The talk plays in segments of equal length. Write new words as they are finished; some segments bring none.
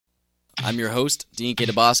I'm your host, Dean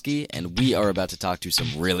Kataboski, and we are about to talk to some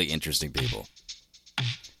really interesting people.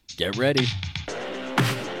 Get ready.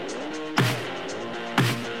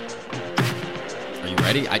 Are you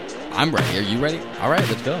ready? I'm ready. Are you ready? All right,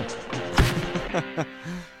 let's go.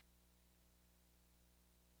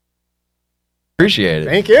 Appreciate it.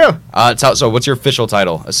 Thank you. So what's your official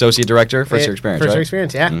title? Associate Director, First Year Experience, First Year right?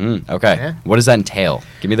 Experience, yeah. Mm-hmm. Okay. Yeah. What does that entail?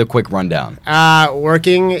 Give me the quick rundown.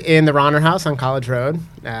 Working in the Ronner House on College Road.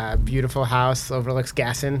 Beautiful house, overlooks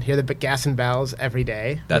Gasson. Hear the Gasson bells every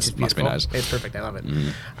day. That must be nice. It's perfect. I love it.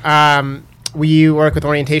 Mm-hmm. We work with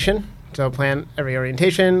orientation. So plan every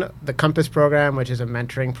orientation, the Compass program, which is a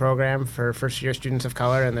mentoring program for first-year students of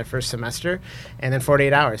color in their first semester, and then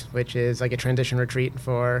 48 hours, which is like a transition retreat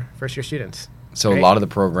for first-year students. So a lot of the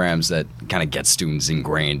programs that kind of get students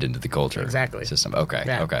ingrained into the culture system. Okay,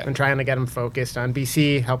 yeah. okay. I'm trying to get them focused on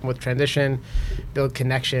BC, help them with transition, build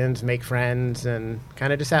connections, make friends, and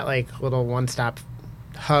kind of just that like little one-stop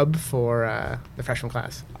hub for the freshman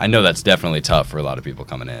class. I know that's definitely tough for a lot of people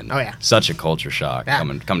coming in. Oh yeah, such a culture shock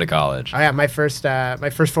come to college. Oh yeah, my first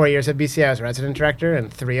 4 years at BC, I was resident director,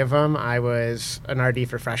 and 3 of them I was an RD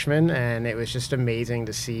for freshmen, and it was just amazing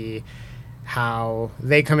to see how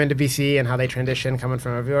they come into BC and how they transition coming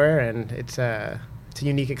from everywhere, and it's a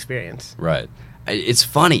unique experience. Right. It's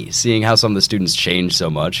funny seeing how some of the students change so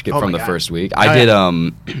much from the first week. I did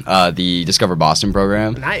the Discover Boston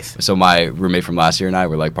program. Nice. So my roommate from last year and I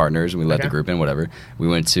were like partners, and we let the group in, whatever. We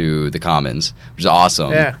went to the Commons, which is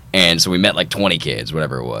awesome. Yeah. And so we met like 20 kids,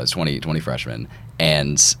 whatever it was, 20 freshmen.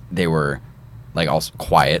 And they were like all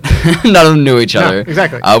quiet. None of them knew each other.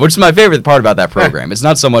 Exactly. Which is my favorite part about that program. It's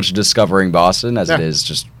not so much discovering Boston as it is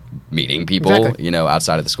just meeting people,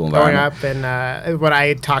 outside of the school environment. Growing up, and when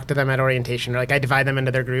I talk to them at orientation, like I divide them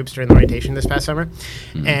into their groups during the orientation this past summer,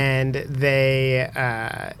 and they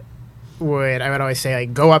I would always say,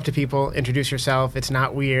 like, go up to people, introduce yourself. It's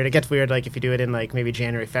not weird. It gets weird, like, if you do it in, like, maybe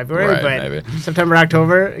January, February, but September,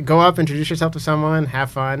 October, go up, introduce yourself to someone,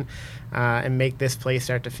 have fun, and make this place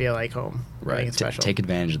start to feel like home. Right. It's special. Take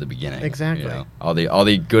advantage of the beginning. Exactly. All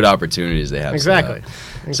the good opportunities they have. Exactly.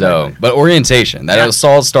 So, but orientation. That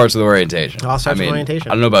all starts with orientation. It all starts with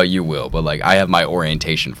orientation. I don't know about you, Will, but like I have my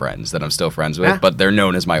orientation friends that I'm still friends with, but they're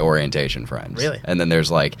known as my orientation friends. Really? And then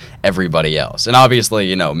there's like everybody else. And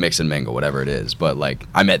obviously, mix and mingle, whatever it is. But like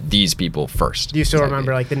I met these people first. Do you still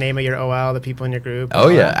remember like the name of your OL, the people in your group? Oh,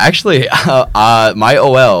 yeah. Actually, my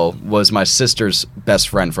OL was my sister's best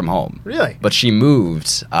friend from home. Really? But she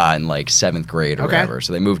moved in like 7th grade or whatever.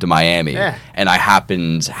 So they moved to Miami. Yeah. And I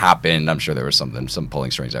happened, I'm sure there was some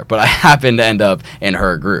pulling strings there, but I happened to end up in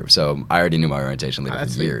her group. So I already knew my orientation leader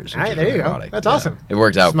for years. All right, there you go. That's awesome. It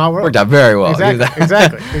worked out. Small world. Worked out very well.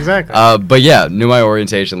 Exactly. But yeah, knew my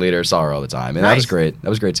orientation leader, saw her all the time. And that was great. That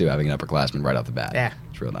was great too, having an upperclassman right off the bat. Yeah.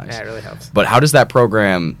 It's real nice. Yeah, it really helps. But how does that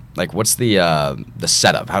program, like, what's the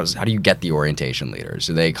setup? How do you get the orientation leaders?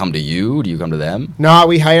 Do they come to you? Do you come to them? No,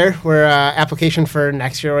 we hire. We're application for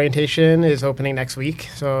next year orientation is opening next week,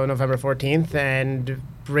 so November 14th, and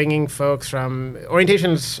bringing folks from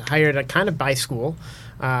orientation's hired kind of by school.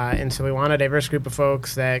 And so we want a diverse group of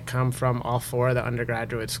folks that come from all 4 of the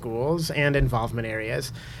undergraduate schools and involvement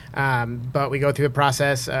areas. But we go through a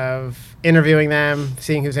process of interviewing them,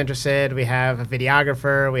 seeing who's interested. We have a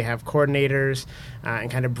videographer, we have coordinators,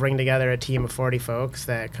 and kind of bring together a team of 40 folks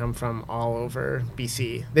that come from all over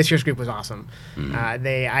BC. This year's group was awesome.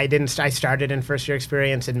 I started in first year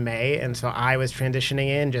experience in May, and so I was transitioning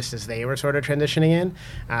in just as they were sort of transitioning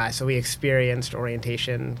in. So we experienced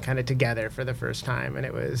orientation kind of together for the first time, and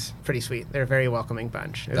it was pretty sweet. They're a very welcoming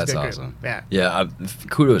bunch. It was That's a good awesome. Group. Yeah.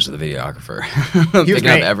 Kudos to the videographer. He was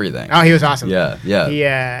great. Everything. Oh, he was awesome. Yeah.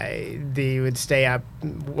 He would stay up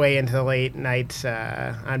way into the late nights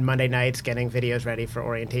on Monday nights getting videos ready for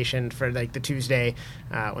orientation for like the Tuesday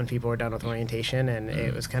when people were done with orientation, and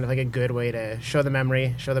it was kind of like a good way to show the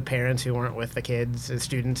memory, show the parents who weren't with the kids, the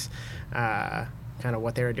students, kind of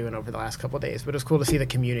what they were doing over the last couple of days. But it was cool to see the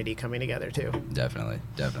community coming together too. Definitely.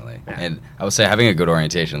 Yeah. And I would say having a good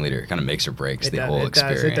orientation leader kind of makes or breaks the whole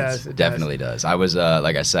experience. It definitely does. I was,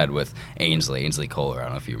 like I said, with Ainsley Kohler. I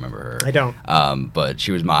don't know if you remember her. I don't. But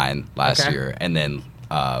she was mine last year. And then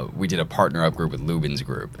we did a partner up group with Lubin's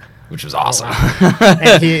group, which was awesome. Oh, wow.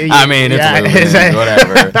 I mean, it's Lubin's,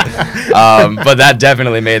 whatever. But that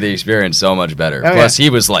definitely made the experience so much better. Plus, he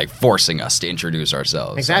was like forcing us to introduce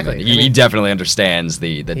ourselves. Exactly. I mean, he definitely understands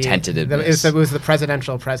the tentativeness. It was the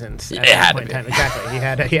presidential presence. It had to be.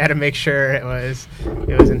 Exactly. He had to make sure it was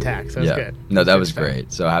intact. So it was good. No, that was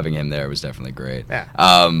great. So having him there was definitely great. Yeah.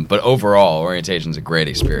 But overall, orientation's a great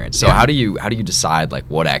experience. So how do you decide like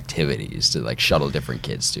what activities to like shuttle different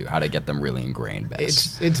kids to? How to get them really ingrained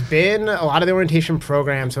best? It's big. been a lot of the orientation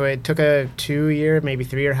program. So it took a 2-year, maybe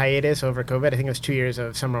 3-year hiatus over COVID. I think it was 2 years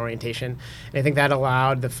of summer orientation. And I think that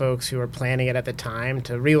allowed the folks who were planning it at the time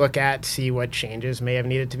to relook at, see what changes may have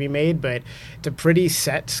needed to be made. But it's a pretty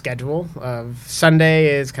set schedule of Sunday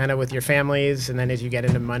is kind of with your families. And then as you get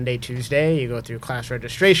into Monday, Tuesday, you go through class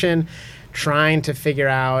registration, trying to figure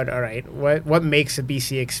out, all right, what makes a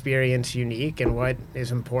BC experience unique and what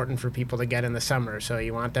is important for people to get in the summer. So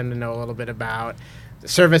you want them to know a little bit about the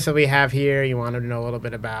service that we have here. You want them to know a little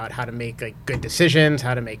bit about how to make like good decisions,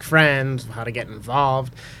 how to make friends, how to get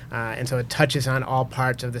involved. And so it touches on all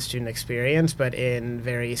parts of the student experience, but in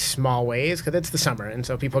very small ways because it's the summer. And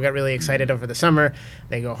so people get really excited over the summer.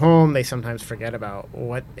 They go home. They sometimes forget about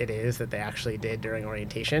what it is that they actually did during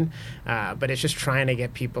orientation. But it's just trying to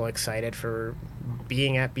get people excited for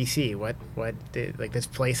being at BC, like this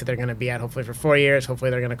place that they're going to be at hopefully for 4 years. Hopefully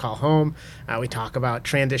they're going to call home. We talk about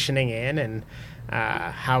transitioning in and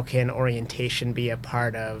how can orientation be a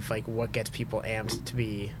part of like what gets people amped to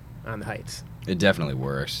be on the Heights. It definitely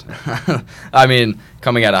works. I mean,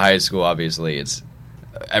 coming out of high school, obviously, it's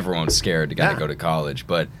everyone's scared to kind of go to college,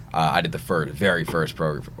 but I did the very first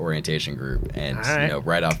orientation group, and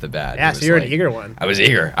right off the bat, so you're an eager one. I was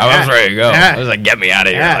eager. I was ready to go. I was like, "Get me out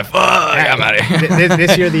of here!" Like, fuck, I'm out of here.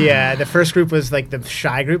 This year, the first group was like the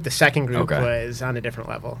shy group. The second group was on a different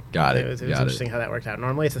level. Got it. It was interesting how that worked out.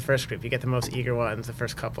 Normally, it's the first group. You get the most eager ones. The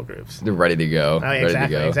first couple groups. They're ready to go. Oh,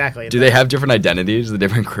 exactly. Do they have different identities? The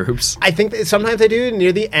different groups? I think that sometimes they do.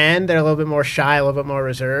 Near the end, they're a little bit more shy, a little bit more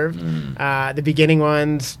reserved. The beginning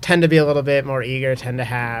ones tend to be a little bit more eager. Tend to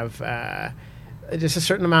have just a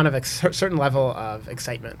certain amount of certain level of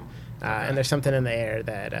excitement, and there's something in the air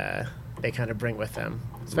that they kind of bring with them,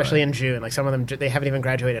 especially in June. Like some of them, they haven't even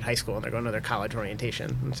graduated high school and they're going to their college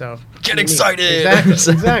orientation, and so get excited.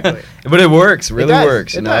 Exactly. But it works, really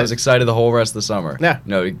works. I was excited the whole rest of the summer. Yeah.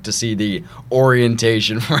 To see the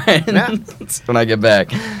orientation friends when I get back.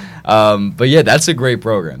 But yeah, that's a great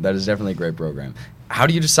program. That is definitely a great program. How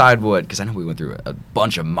do you decide because I know we went through a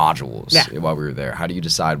bunch of modules while we were there. How do you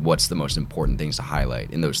decide what's the most important things to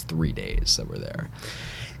highlight in those 3 days that we're there?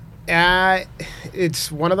 It's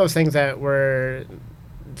one of those things that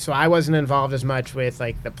so I wasn't involved as much with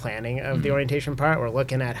like the planning of the orientation part. We're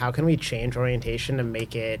looking at how can we change orientation to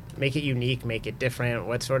make it unique, make it different.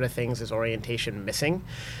 What sort of things is orientation missing?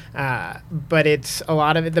 But it's a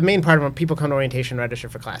lot of it. The main part of when people come to orientation, register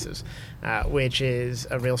for classes, which is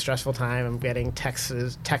a real stressful time. I'm getting text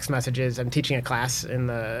messages. I'm teaching a class in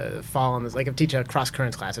the fall, and I teach a cross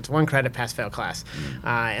currents class. It's 1 credit pass-fail class,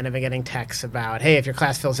 and I've been getting texts about, hey, if your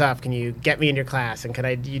class fills up, can you get me in your class,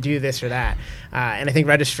 and you do this or that? And I think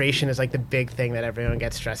registration is like the big thing that everyone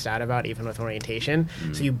gets stressed out about, even with orientation.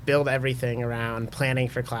 So you build everything around planning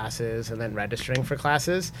for classes and then registering for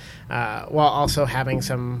classes, while also having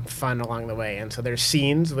some fun along the way. And so there's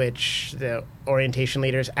scenes which the orientation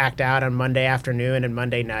leaders act out on Monday afternoon and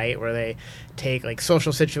Monday night, where they take like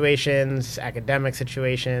social situations, academic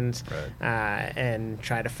situations, and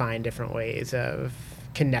try to find different ways of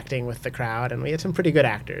connecting with the crowd. And we had some pretty good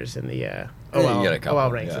actors in the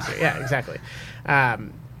OL ranks this year. Yeah, exactly.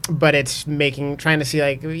 But it's trying to see,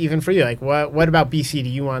 like, even for you, like, what about BC do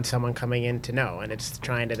you want someone coming in to know? And it's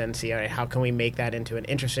trying to then see, all right, how can we make that into an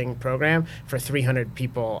interesting program for 300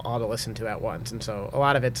 people all to listen to at once? And so a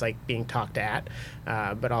lot of it's like being talked at,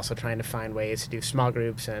 but also trying to find ways to do small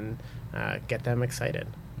groups and get them excited.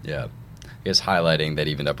 Yeah. I guess highlighting that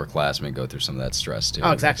even upperclassmen go through some of that stress too.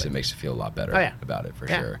 Oh, exactly. It makes you feel a lot better about it for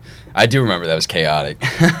sure. I do remember that was chaotic.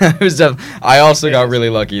 I also got really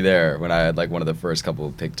lucky there when I had like one of the first couple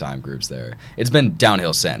of pick time groups there. It's been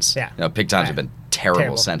downhill since. Yeah. Pick times have been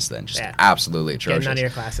terrible since then. Just absolutely atrocious. None of your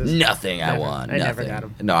classes. Nothing I won. I never got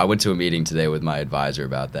them. No, I went to a meeting today with my advisor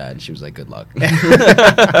about that, and she was like, "Good luck."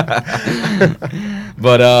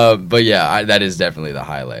 But yeah, that is definitely the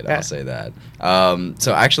highlight. I'll say that.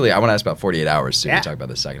 So actually, I want to ask about 48 hours too. We talked about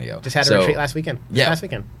this a second ago. Just had a retreat last weekend. Last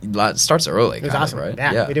weekend. It starts early. It was awesome, right?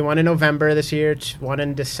 Yeah. We did one in November this year, one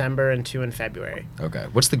in December, and 2 in February. Okay.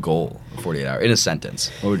 What's the goal of 48 hours? In a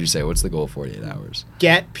sentence, what would you say? What's the goal of 48 hours?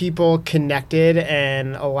 Get people connected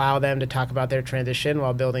and allow them to talk about their transition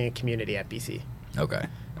while building a community at BC. Okay.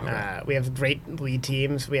 We have great lead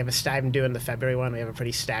teams. We have I'm doing the February one. We have a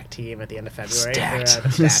pretty stacked team at the end of February.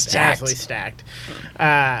 Stacked. Absolutely stacked.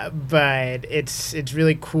 But it's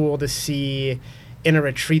really cool to see in a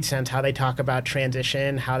retreat sense how they talk about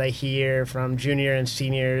transition, how they hear from junior and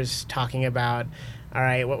seniors talking about, all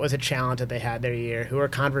right, what was a challenge that they had their year? Who are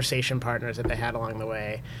conversation partners that they had along the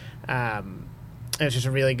way? It was just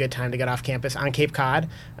a really good time to get off campus on Cape Cod.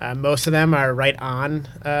 Most of them are right on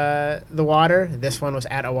the water. This one was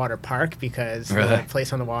at a water park because the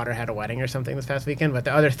place on the water had a wedding or something this past weekend. But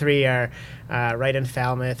the other 3 are right in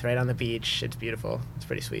Falmouth, right on the beach. It's beautiful. It's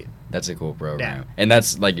pretty sweet. That's a cool program. Yeah. And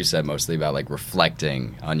that's, like you said, mostly about like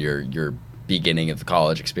reflecting on your beginning of the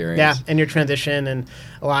college experience. Yeah, and your transition, and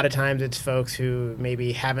a lot of times it's folks who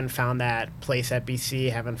maybe haven't found that place at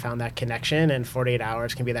BC, haven't found that connection, and 48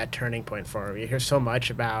 hours can be that turning point for them. You hear so much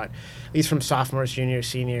about, at least from sophomores, juniors,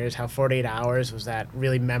 seniors, how 48 hours was that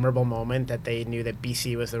really memorable moment that they knew that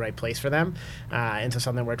BC was the right place for them. And so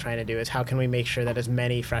something we're trying to do is how can we make sure that as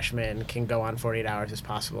many freshmen can go on 48 hours as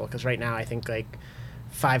possible? Because right now I think like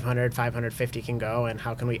 500, 550 can go, and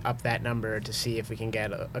how can we up that number to see if we can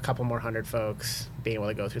get a couple more hundred folks being able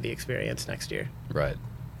to go through the experience next year. Right.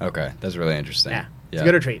 Okay. That's really interesting. Yeah. It's a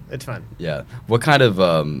good retreat. It's fun. Yeah. What kind of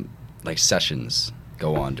like sessions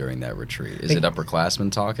go on during that retreat? Is it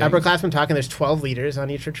upperclassmen talking? Upperclassmen talking. There's 12 leaders on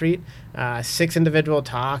each retreat. 6 individual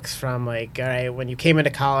talks from like, all right, when you came into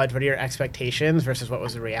college, what are your expectations versus what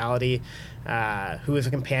was the reality? Who is a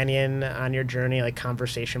companion on your journey, like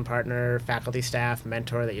conversation partner, faculty, staff,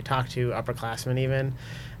 mentor that you talk to, upperclassmen even.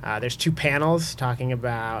 There's 2 panels talking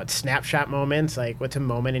about snapshot moments, like what's a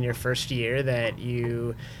moment in your first year that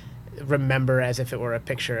you remember as if it were a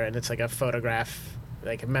picture, and it's like a photograph,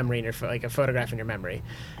 like a memory in your like a photograph in your memory.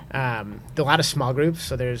 A lot of small groups,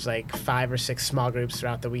 so there's like 5 or 6 small groups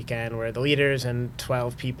throughout the weekend where the leaders and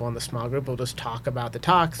 12 people in the small group will just talk about the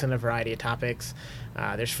talks and a variety of topics.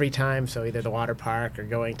 There's free time, so either the water park or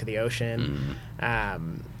going to the ocean,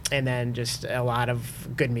 and then just a lot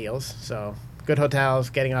of good meals, so good hotels,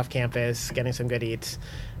 getting off campus, getting some good eats.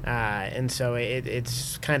 And so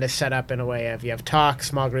it's kind of set up in a way of you have talk,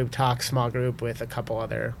 small group with a couple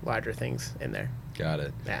other larger things in there. Got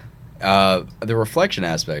it. Yeah. The reflection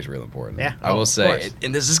aspect is real important. Yeah. I will say,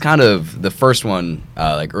 and this is kind of the first one,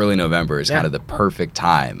 like early November is kind of the perfect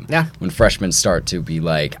time when freshmen start to be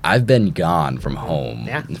like, I've been gone from home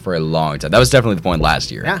for a long time. That was definitely the point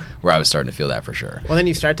last year where I was starting to feel that for sure. Well, then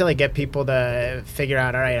you start to like get people to figure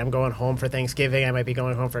out, all right, I'm going home for Thanksgiving. I might be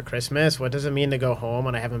going home for Christmas. What does it mean to go home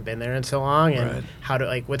when I haven't been there in so long? And how to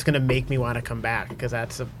like, what's going to make me want to come back? Because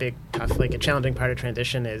that's a big, tough, like a challenging part of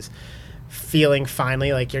transition is feeling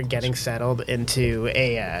finally like you're getting settled into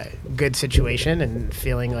a good situation and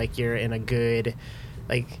feeling like you're in a good,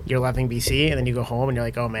 like you're loving BC, and then you go home and you're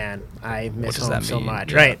like, oh man, I miss home so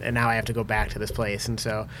much, right? And now I have to go back to this place. And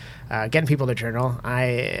so getting people to journal.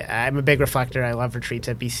 I'm a big reflector. I love retreats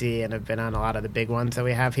at BC, and I've been on a lot of the big ones that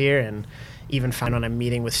we have here, and even find when I'm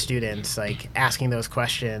meeting with students, like asking those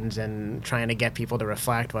questions and trying to get people to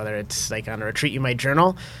reflect, whether it's like on a retreat you might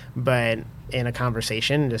journal, but in a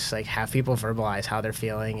conversation, just like have people verbalize how they're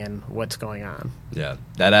feeling and what's going on. Yeah,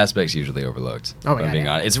 that aspect's usually overlooked. Oh my God, being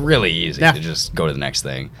honest. It's really easy to just go to the next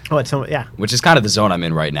thing. Oh, it's so, which is kind of the zone I'm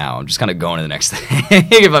in right now. I'm just kind of going to the next thing.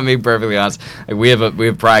 If I'm being perfectly honest, like we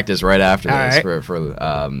have practice right after this for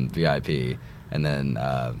VIP. And then,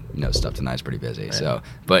 stuff tonight's pretty busy. Right. So,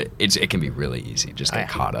 but it can be really easy. Just get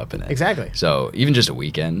caught up in it. Exactly. So even just a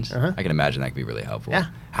weekend, I can imagine that could be really helpful. Yeah.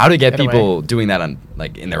 How to get people doing that on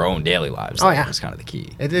like in their own daily lives? Is kind of the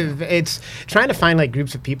key. It's trying to find like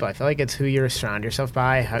groups of people. I feel like it's who you surround yourself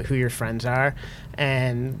by, who your friends are,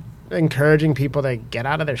 and encouraging people to get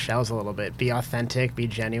out of their shells a little bit, be authentic, be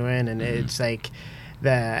genuine, and it's like.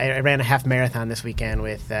 I ran a half marathon this weekend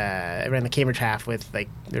with. I ran the Cambridge half with like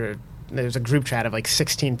there was a group chat of like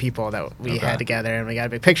 16 people that we had together, and we got a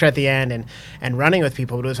big picture at the end and running with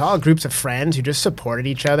people. But it was all groups of friends who just supported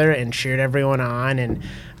each other and cheered everyone on. And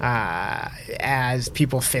as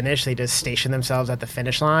people finish, they just station themselves at the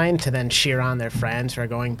finish line to then cheer on their friends who are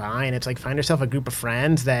going by. And it's like find yourself a group of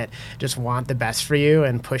friends that just want the best for you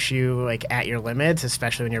and push you like at your limits,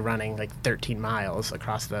 especially when you're running like 13 miles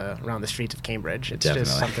around the streets of Cambridge. It's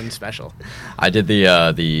just something special. I did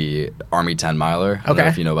the Army 10 miler. I don't know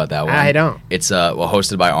if you know about that one. I don't. It's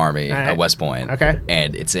hosted by Army at West Point. Okay.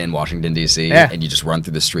 And it's in Washington, D.C. And you just run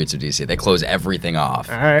through the streets of D.C. They close everything off.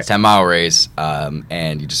 All right. 10-mile race,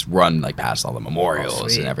 and you just run like past all the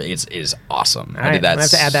memorials and everything. It is awesome. I did that. I have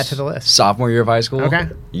to add that to the list. Sophomore year of high school. Okay.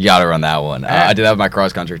 You got to run that one. I did that with my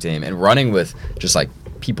cross country team, and running with just like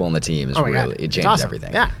people on the team is it changes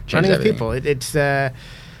everything. Yeah, running with people. It's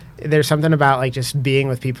there's something about like just being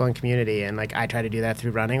with people in community, and like I try to do that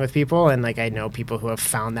through running with people, and like I know people who have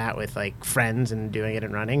found that with like friends and doing it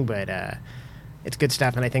and running, but it's good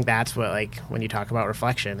stuff. And I think that's what, like when you talk about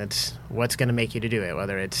reflection, it's what's going to make you to do it,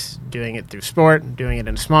 whether it's doing it through sport, doing it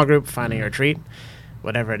in a small group, finding a retreat,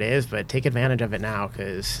 whatever it is, but take advantage of it now,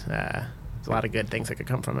 because there's a lot of good things that could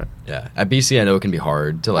come from it. Yeah, at BC, I know it can be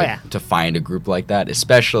hard to to find a group like that,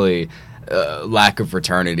 especially lack of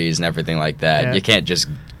fraternities and everything like that. Yeah. You can't just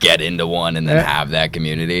get into one and then have that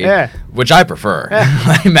community, which I prefer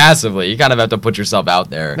massively. You kind of have to put yourself out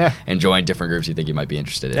there and join different groups you think you might be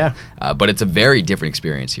interested in. But it's a very different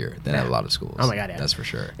experience here than at a lot of schools. Oh my God, that's for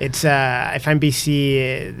sure. It's I find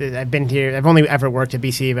BC. I've been here. I've only ever worked at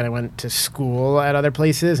BC, but I went to school at other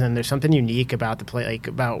places, and there's something unique about the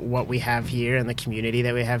about what we have here and the community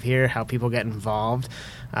that we have here. How people get involved.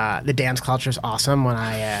 The dance culture is awesome. When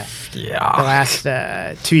the last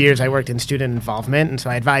 2 years I worked in student involvement, and so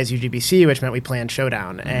I advised UGBC, which meant we planned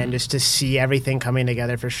Showdown. And just to see everything coming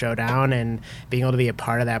together for Showdown and being able to be a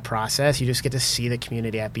part of that process, you just get to see the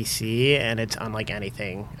community at BC, and it's unlike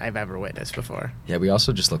anything I've ever witnessed before. Yeah, we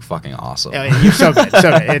also just look fucking awesome. You're so good,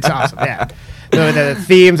 so good. It's awesome, yeah. The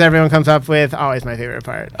themes everyone comes up with, always my favorite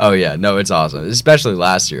part. Oh, yeah. No, it's awesome. Especially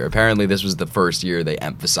last year. Apparently, this was the first year they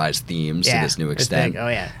emphasized themes to this new extent. Oh,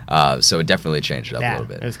 yeah. So it definitely changed it up a little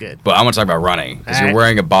bit. It was good. But I want to talk about running, because you're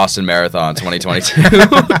wearing a Boston Marathon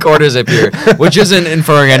 2022 quarter zip here, which isn't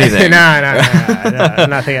inferring anything. No,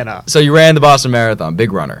 nothing at all. So you ran the Boston Marathon.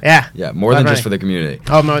 Big runner. Yeah. Yeah, more than just for the community.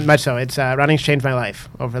 Oh, much so. It's running's changed my life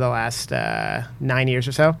over the last 9 years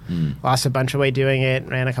or so. Lost a bunch of weight doing it,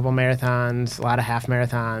 ran a couple marathons, a lot of half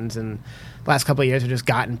marathons, and the last couple of years I've just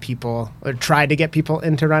gotten people, or tried to get people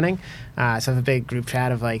into running. So I have a big group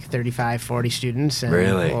chat of like 35, 40 students. And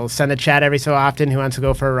we'll send a chat every so often who wants to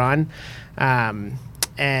go for a run.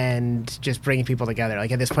 And just bringing people together.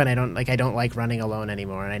 Like at this point, I don't like running alone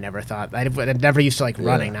anymore, and I never thought I never used to like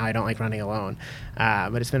running. Now I don't like running alone,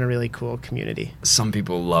 but it's been a really cool community. Some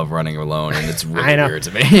people love running alone, and it's really weird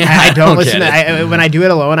to me. I don't listen. When I do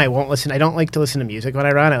it alone, I won't listen. I don't like to listen to music when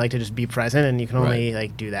I run. I like to just be present, and you can only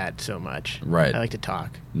like do that so much. Right. I like to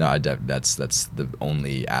talk. No, that's the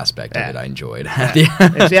only aspect of it I enjoyed.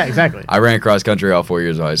 Yeah, exactly. I ran cross country all 4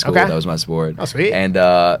 years of high school. Okay. That was my sport. Oh, sweet. And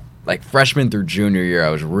like freshman through junior year, I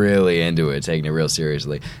was really into it, taking it real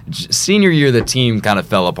seriously. Senior year, the team kind of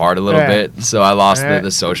fell apart a little bit, so I lost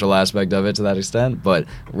the social aspect of it to that extent. But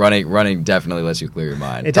running definitely lets you clear your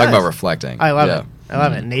mind. Talk about reflecting. I love it. I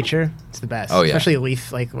love it. Nature, it's the best. Oh yeah. Especially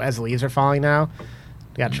as leaves are falling now.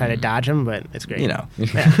 You got to try to dodge them, but it's great. You know,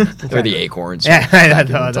 they're the acorns. Yeah,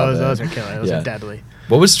 those are killer. Those are deadly.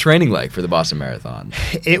 What was training like for the Boston Marathon?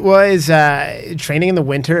 It was training in the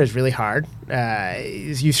winter is really hard.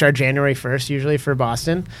 You start January 1st usually for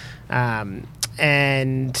Boston.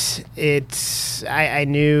 And I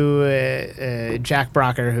knew Jack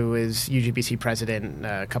Brocker, who was UGBC president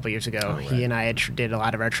a couple years ago. Oh, right. He and I did a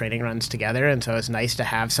lot of our training runs together, and so it was nice to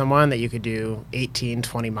have someone that you could do 18,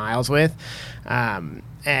 20 miles with.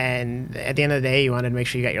 And at the end of the day, you wanted to make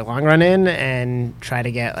sure you got your long run in and try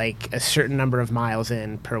to get like a certain number of miles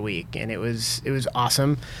in per week. And it was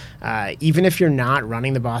awesome. Even if you're not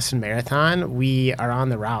running the Boston Marathon, we are on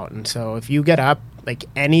the route. And so if you get up like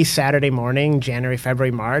any Saturday morning, January,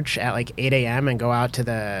 February, March at like 8 a.m. and go out to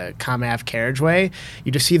the ComAv carriageway,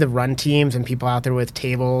 you just see the run teams and people out there with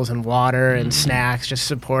tables and water and snacks just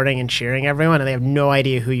supporting and cheering everyone, and they have no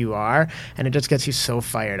idea who you are, and it just gets you so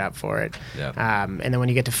fired up for it. Yeah. And then when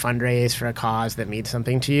you get to fundraise for a cause that means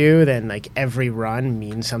something to you, then like every run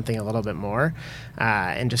means something a little bit more.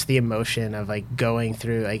 And just the emotion of like going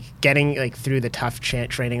through, like getting like through the tough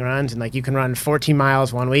training runs, and like you can run 14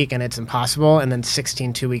 miles one week and it's impossible, and then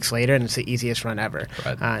 16 2 weeks later and it's the easiest run ever.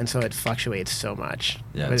 Right. And so it fluctuates so much.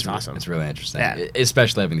 Yeah, it's awesome. It's really interesting,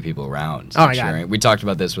 especially having the people around. Oh my God. We talked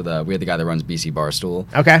about this with we had the guy that runs BC Barstool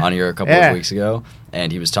on here a couple of weeks ago,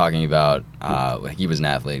 and he was talking about he was an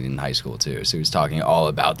athlete in high school too, so he was talking all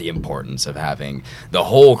about the importance of having the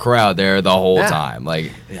whole crowd there the whole time,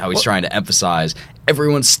 like how he's trying to emphasize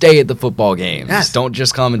everyone stay at the football games. Yes. Don't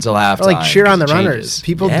just come until halftime. Or like cheer on the runners.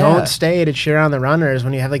 People don't stay to cheer on the runners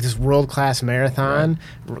when you have like this world-class marathon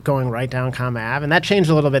going right down ComAv. And that changed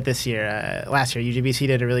a little bit this year. Last year, UGBC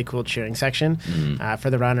did a really cool cheering section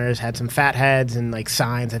for the runners. Had some fat heads and like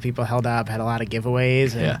signs that people held up. Had a lot of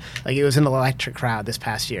giveaways. And like it was an electric crowd this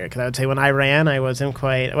past year. Because I would say when I ran, I wasn't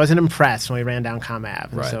impressed when we ran down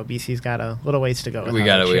ComAv. Right. So BC's got a little ways to go. We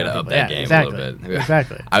got to up that game a little bit.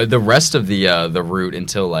 Exactly. The rest of the route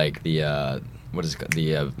until like the what is it called?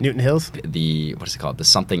 The Newton Hills? The what is it called? The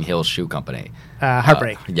Something Hill Shoe Company.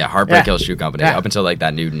 Heartbreak. Heartbreak Hill Shoe Company. Up until like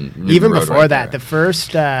that Newton Even Road before that, the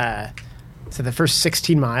first So the first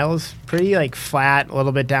 16 miles, pretty like flat, a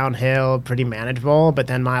little bit downhill, pretty manageable. But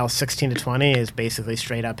then miles 16 to 20 is basically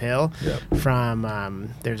straight uphill. Yep.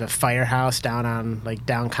 From there's a firehouse down on like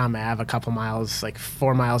down Com Ave, a couple miles, like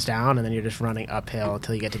 4 miles down, and then you're just running uphill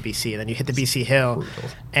until you get to BC. Then you hit the BC hill, Brutal.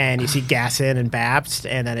 and you see Gasson and Babst,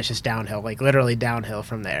 and then it's just downhill, like literally downhill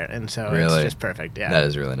from there. And so Really? it's just perfect. Yeah, That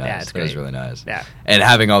is really nice. Yeah, it's That is great. really nice. Yeah. And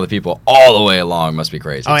having all the people all the way along must be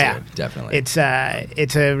crazy. Oh too. yeah, Definitely. It's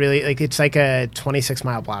a really it's like a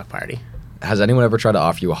 26-mile block party. Has anyone ever tried to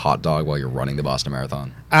offer you a hot dog while you're running the Boston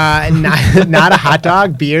Marathon? Not a hot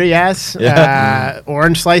dog. Beer, yes. Yeah.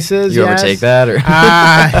 Orange slices. You ever yes. take that? Or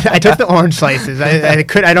I took the orange slices. I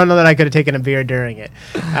don't know that I could have taken a beer during it,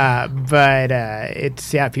 but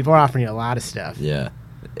it's people are offering you a lot of stuff. Yeah.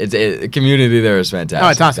 The community there is fantastic. Oh,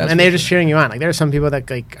 it's awesome. That's And they're for just sure. cheering you on. Like, there are some people that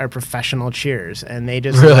like are professional cheers, and they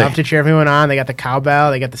just Really? love to cheer everyone on. They got the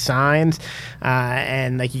cowbell, they got the signs,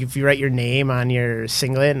 and like if you write your name on your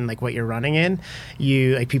singlet and like what you're running in,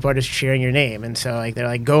 people are just cheering your name. And so like they're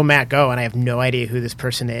like, "Go Matt, go!" And I have no idea who this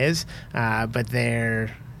person is, but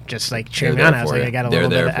they're just like cheering me They're on. there I was for like, you. I got a They're little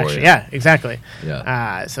bit there of for extra. you. Yeah, exactly.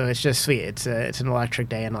 Yeah. So it's just sweet. It's an electric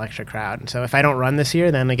day, an electric crowd. And so if I don't run this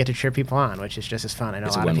year, then I get to cheer people on, which is just as fun. I know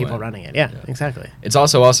It's a a lot of people win-win. running it. Yeah, exactly. It's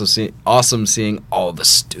also awesome seeing all the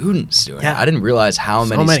students doing it. Yeah. I didn't realize how So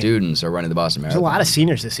many many. students are running the Boston There's Marathon. a lot of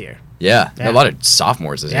seniors this year. Yeah. Yeah. A lot of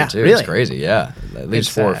sophomores this Yeah, year, too. really? It's crazy, yeah. At least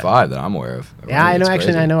It's, 4 or 5 that I'm aware of. Yeah, I know. It's Actually,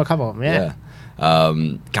 crazy. I know a couple of them. Yeah.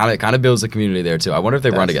 Kind of builds the community there, too. I wonder if they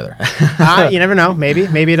run together. You never know. Maybe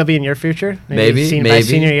it'll be in your future. Maybe. By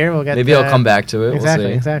senior year, we'll get. Maybe I'll come back to it. Exactly.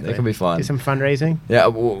 We'll see. Exactly. It could be fun. Do some fundraising. Yeah,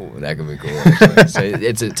 that could be cool. Actually. So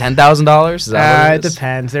it's at $10,000. Is that what It it is?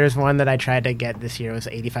 depends. There's one that I tried to get this year. It was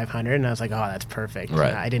 $8,500, and I was like, "Oh, that's perfect."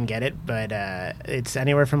 Right. I didn't get it, but it's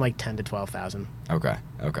anywhere from like 10 to 12,000. Okay.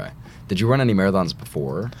 Did you run any marathons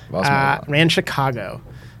before Boston Marathon? Ran Chicago.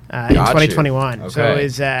 In Got you. 2021. So Okay. it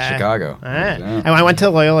was Chicago. All right. Yeah. I went to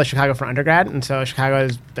Loyola Chicago for undergrad, and so Chicago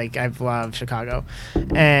is like I've loved Chicago.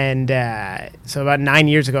 And so about 9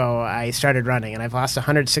 years ago, I started running, and I've lost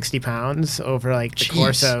 160 pounds over like the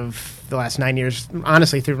course of the last 9 years,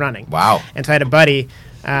 honestly, through running. Wow. And so I had a buddy,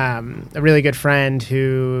 a really good friend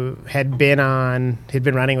who had been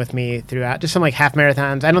running with me throughout just some like half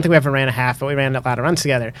marathons. I don't think we ever ran a half, but we ran a lot of runs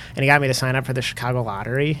together. And he got me to sign up for the Chicago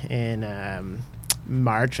Lottery in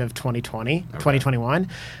March of 2021,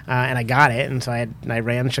 and I got it. And so I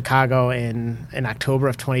ran Chicago in October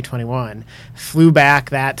of 2021. Flew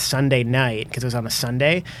back that Sunday night because it was on a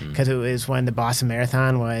Sunday because it was when the Boston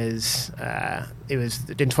Marathon was. It was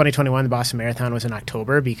in 2021. The Boston Marathon was in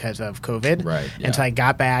October because of COVID. Right. Yeah. And so I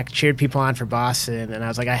got back, cheered people on for Boston, and I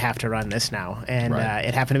was like, I have to run this now. And Right.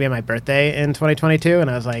 it happened to be on my birthday in 2022, and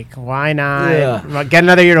I was like, why not Yeah. get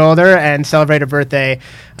another year older and celebrate a birthday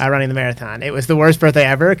running the marathon? It was the worst birthday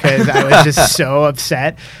ever because I was just so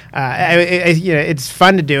upset. It's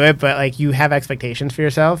fun to do it, but like you have expectations for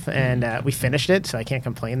yourself, and we finished it, so I can't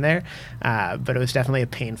complain there. But it was definitely a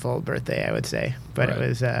painful birthday, I would say. But Right.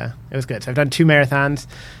 it was good. So I've done 2 marathons.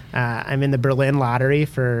 I'm in the Berlin lottery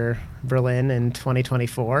for Berlin in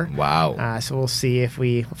 2024. Wow. So we'll see if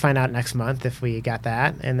we'll find out next month if we got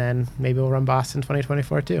that, and then maybe we'll run Boston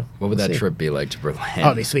 2024 too. What would We'll that see. trip be like to Berlin? Oh,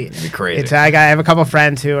 it'd be sweet. It'd be crazy. I have a couple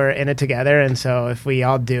friends who are in it together, and so if we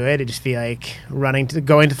all do it, it'd just be like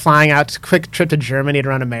flying out, quick trip to Germany to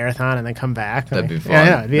run a marathon, and then come back. That'd be fun.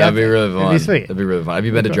 Yeah, That'd be epic. really fun. It'd be sweet. That'd be really fun. Have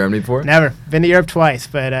you been to Germany before? Never been to Europe twice,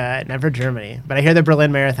 but never Germany. But I hear the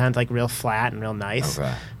Berlin Marathon's like real flat and real nice.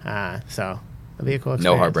 Okay. So it'll be a cool experience.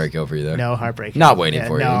 No heartbreak over you there. No heartbreak. Not waiting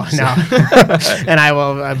for you. No. And I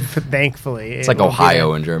will, thankfully. It's like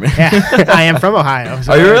Ohio in Germany. Yeah, I am from Ohio.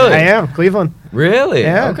 So Are you really? I am. Cleveland. Really?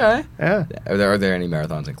 Yeah. Okay. Yeah. Are there any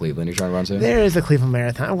marathons in Cleveland you're trying to run to? There is a Cleveland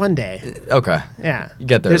Marathon one day. Okay. Yeah. You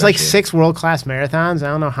get there There's like eventually. 6 world-class marathons. I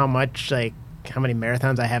don't know how many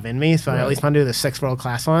marathons I have in me, so I Right. at least want to do the 6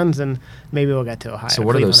 world-class ones, and maybe we'll get to Ohio. So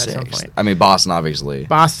what are those Cleveland at 6? some point. I mean, Boston, obviously.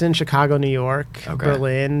 Boston, Chicago, New York, Okay.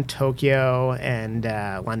 Berlin, Tokyo, and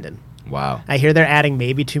London. Wow. I hear they're adding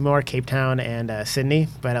maybe 2 more, Cape Town and Sydney,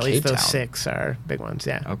 but at least Cape those Town? 6 are big ones.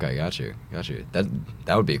 Yeah. Okay, got you.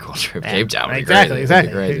 That would be a cool trip. Yeah. Cape Town would be Exactly. crazy.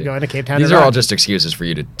 Exactly. That'd be crazy. Going to Cape Town. These to are all run. just excuses for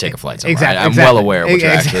you to take a flight somewhere. Exactly. I'm well aware of what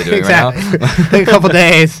you're actually doing right now. Take a couple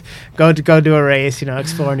days, go do a race,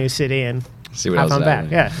 explore a new city, and See what hop else on is back.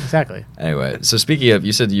 happening. Yeah, exactly. Anyway, so speaking of,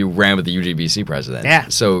 you said you ran with the UGBC president. Yeah.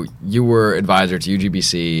 So you were advisor to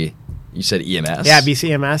UGBC. You said EMS. Yeah,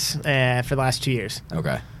 BCMS for the last 2 years.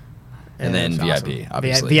 Okay. And then VIP, awesome.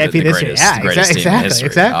 obviously. VIP the this greatest, year. Yeah, the greatest team in history,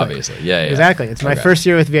 exactly. obviously. Yeah. Exactly. It's my Okay. first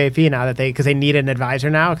year with VIP now because they need an advisor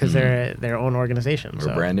now because they're their own organization. We're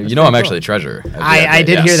so brand new. that's You know, I'm pretty actually a treasurer. at I VIP.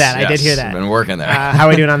 did hear Yes, that. I did yes. hear that. I've been working there. How are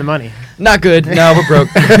we doing on the money? Not good. No, we're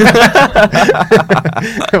broke.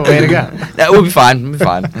 Way to go. That will be fine. We'll be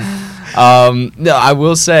fine. No, I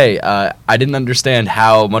will say I didn't understand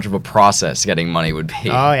how much of a process getting money would be.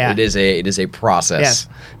 Oh yeah, it is a process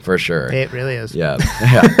for sure. It really is. Yeah,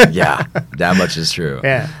 yeah. That much is true.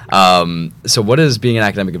 Yeah. So, what does being an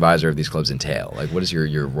academic advisor of these clubs entail? Like, what is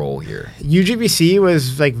your role here? UGBC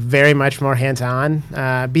was like very much more hands-on.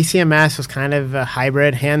 BCMS was kind of a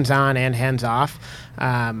hybrid, hands-on and hands-off.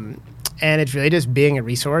 And it's really just being a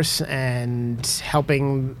resource and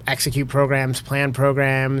helping execute programs, plan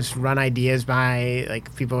programs, run ideas by,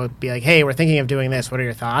 like, people would be like, hey, we're thinking of doing this. What are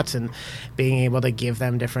your thoughts? And being able to give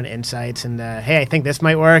them different insights and, hey, I think this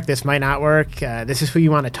might work. This might not work. This is who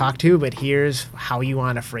you want to talk to, but here's how you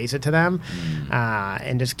want to phrase it to them.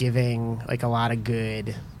 And just giving, like, a lot of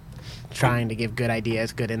trying to give good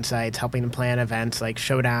ideas, good insights, helping them plan events like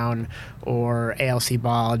Showdown or ALC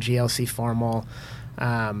Ball, GLC Formal.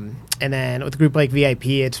 And then with a group like VIP,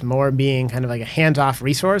 it's more being kind of like a hands-off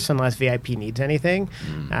resource unless VIP needs anything.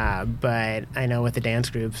 But I know with the dance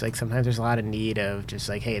groups, like sometimes there's a lot of need of just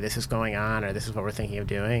like, hey, this is going on or this is what we're thinking of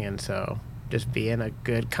doing. And so just being a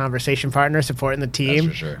good conversation partner, supporting the team,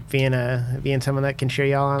 That's for sure. being someone that can cheer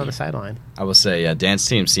y'all on the sideline. I will say, yeah, dance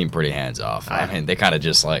teams seem pretty hands off. I mean, they kind of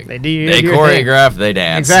just like they choreograph, they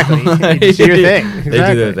dance. Exactly, you do your thing. Exactly.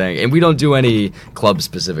 They do their thing, and we don't do any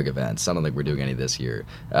club-specific events. I don't think we're doing any this year.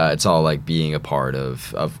 It's all like being a part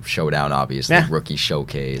of Showdown, obviously, Rookie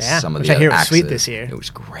Showcase. Some of which the I hear was acts sweet this year. It was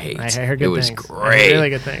great. I heard good things. It was great. Really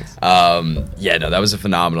good things. Yeah, no, that was a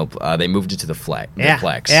phenomenal. They moved it to the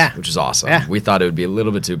Plex, which is awesome. Yeah. We thought it would be a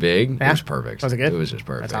little bit too big. Yeah. It was perfect. Was it good? It was just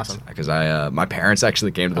perfect. That's awesome. Because my parents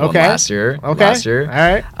actually came to the one last year. All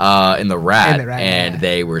right. In the Rat, and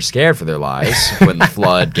they were scared for their lives when the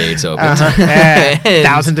floodgates opened.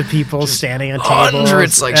 Thousands of people standing on tables.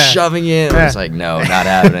 Hundreds shoving in. I was like, no, not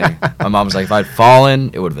happening. My mom was like, if I'd fallen,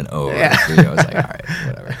 it would have been over. I was like, all right,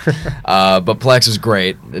 whatever. But Plex was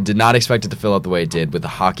great. I did not expect it to fill out the way it did with the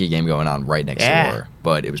hockey game going on right next door.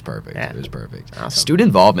 But it was perfect. It was perfect. Awesome. Student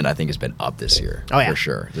involvement, I think, has been up this year. Oh, yeah. For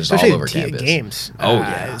sure. Just all over campus. Games.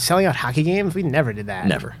 Yeah. Selling out hockey games, we never did that.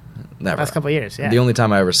 Never. Last couple of years, The only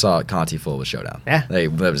time I ever saw Conti full was Showdown. Yeah.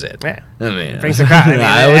 That was it. Yeah. I mean, brings the crowd.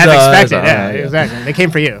 As expected. Exactly. They came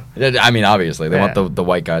for you. I mean, obviously. They want the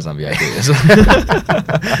white guys on VIP.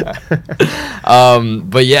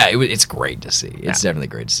 But yeah, it's great to see. It's definitely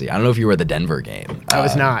great to see. I don't know if you were at the Denver game. I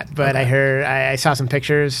was not, but I saw some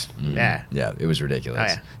pictures. Yeah. Yeah, it was ridiculous. Oh,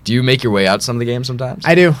 yeah. Do you make your way out to some of the games sometimes?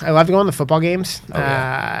 I do. I love going to football games.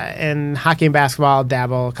 And hockey and basketball,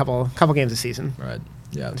 dabble a couple games a season. Right.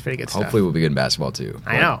 Yeah, it's pretty good stuff. Hopefully, we'll be good in basketball too.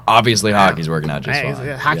 I know. Obviously, hockey's working out just fine.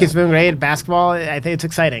 Hockey's been great. Basketball, I think it's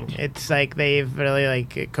exciting. It's like they've really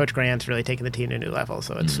Coach Grant's really taken the team to a new level.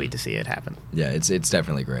 So it's sweet to see it happen. Yeah, it's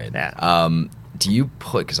definitely great. Yeah. Do you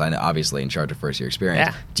because I know obviously in charge of first year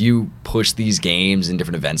experience, do you push these games and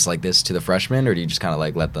different events like this to the freshmen, or do you just kind of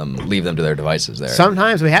like leave them to their devices there?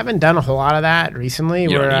 Sometimes. We haven't done a whole lot of that recently.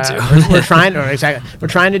 You don't need to. We're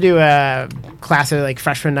trying to do a class of like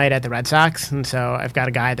freshman night at the Red Sox, and so I've got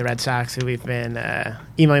a guy at the Red Sox who we've been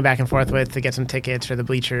emailing back and forth with to get some tickets for the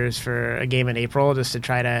bleachers for a game in April, just to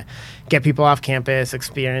try to get people off campus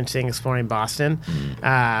exploring Boston.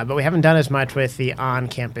 But we haven't done as much with the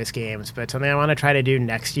on-campus games. But something I want to try to do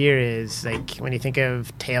next year is like when you think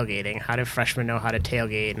of tailgating, how do freshmen know how to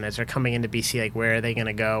tailgate? And as they're coming into BC, like where are they going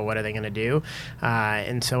to go? What are they going to do?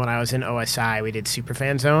 And so when I was in OSI, we did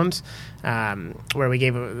superfan zones where we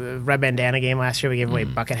gave a red bandana game last year. We gave away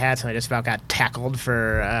bucket hats, and I just about got tackled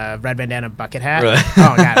for a red bandana bucket hat. Really?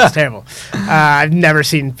 Oh, God, it was terrible. I've never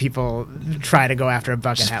seen people try to go after a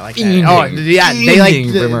bucket hat like that. Oh, yeah.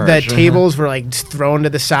 The tables were like thrown to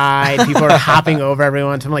the side. People were hopping over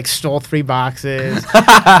everyone. Someone like stole 3 boxes.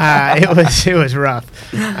 It was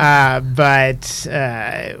rough. But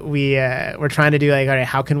we're trying to do like, all right,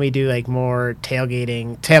 how can we do like more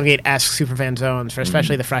tailgate-esque superfan zones for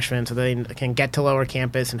especially the freshmen so they can get to lower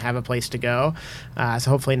campus and have a place to go. So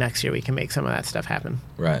hopefully next year we can make some of that stuff happen.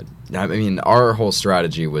 Right. I mean, our whole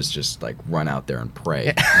strategy was just like run out there and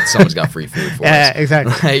pray. Someone's got free food for us. Yeah,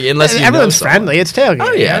 exactly. Like, unless everyone's friendly. It's tailgate.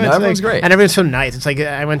 Oh yeah, everyone's great, and everyone's so nice. It's like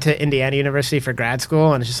I went to Indiana University for grad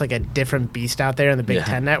school, and it's just like a different beast out there in the Big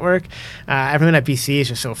Ten network. Everyone at BC is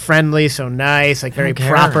just so friendly, so nice, like very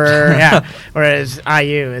proper. Whereas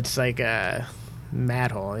IU, it's like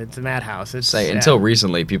mad hole. It's a madhouse. It's until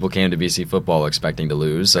recently, people came to BC football expecting to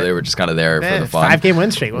lose, so they were just kind of there for the fun. 5-game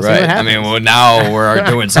win streak. We'll see what happens. I mean, well, now we're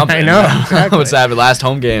doing something. I know. Exactly. What's that? Last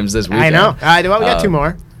home games this weekend. I know. Well, we got 2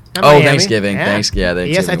 more. Thanksgiving. Yeah.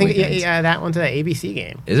 Yes, I think weekends. that one's an ABC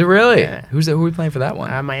game. Is it really? Yeah. Who are we playing for that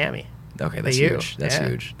one? Miami. Okay, that's huge. That's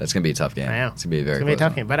huge. That's gonna be a tough game. I know. It's gonna be a very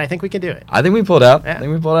tough game, but I think we can do it. I think we pulled out.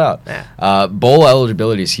 Yeah. Bowl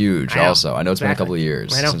eligibility is huge. I know. Also, I know it's been a couple of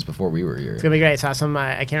years I know. since before we were here. It's gonna be great. I saw some.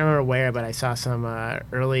 I can't remember where, but I saw some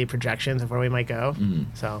early projections of where we might go. Mm-hmm.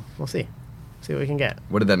 So we'll see. See what we can get.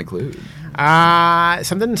 What did that include?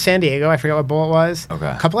 Something in San Diego. I forget what bowl it was.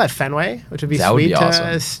 Okay. A couple at Fenway, which would be That would sweet be awesome.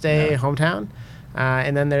 to stay hometown.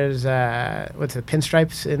 And then there's what's the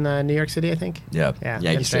Pinstripes in New York City, I think. Yeah.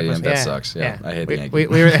 Yankee Stadium. That sucks. Yeah. I hate the Yankees. We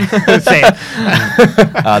were same.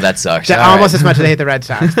 That sucks. Almost as much as I hate the Red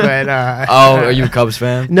Sox, but. Are you a Cubs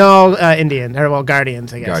fan? No, Indian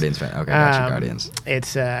Guardians, I guess. Guardians fan. Okay, gotcha. Guardians.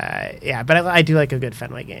 It's but I do like a good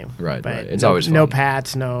Fenway game. Right. But It's always fun. No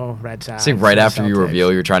Pats, no Red Sox. See, right after you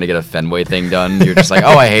reveal you're trying to get a Fenway thing done, you're just like,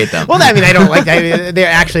 oh, I hate them. Well, I mean, I don't like.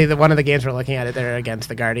 They're actually one of the games we're looking at. They're against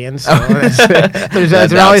the Guardians. So there's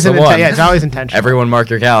always it's always intentional. Everyone mark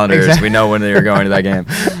your calendars. Exactly. We know when you're going to that game.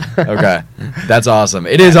 Okay. That's awesome.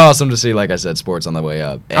 It is awesome to see, like I said, sports on the way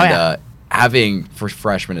up. And having, for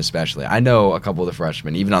freshmen especially, I know a couple of the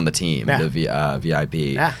freshmen, even on the team, the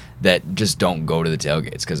VIP, that just don't go to the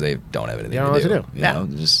tailgates because they don't have anything to do. You know,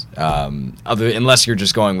 just unless you're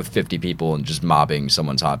just going with 50 people and just mobbing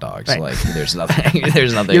someone's hot dogs. Right. Like, there's nothing.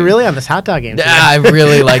 There's nothing. You're really on this hot dog game. Yeah, I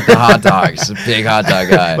really like the hot dogs. A big hot dog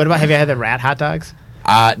guy. What about, have you had the rat hot dogs?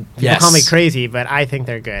 Yes. Call me crazy, but I think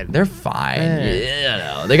they're good. They're fine.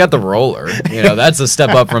 Yeah, they got the roller. That's a step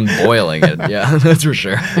up from boiling it. Yeah, that's for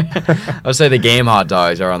sure. I would say the game hot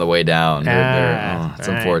dogs are on the way down. It's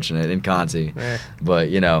unfortunate in Conti, but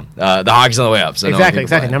the hockey's on the way up. So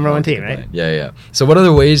exactly. Number one team, right? Yeah. So, what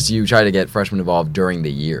other ways do you try to get freshmen involved during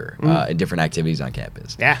the year in different activities on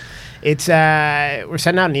campus? Yeah. It's we're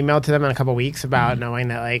sending out an email to them in a couple weeks about knowing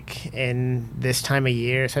that, like, in this time of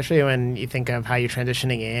year, especially when you think of how you're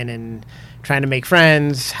transitioning in and trying to make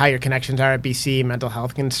friends, how your connections are at BC, mental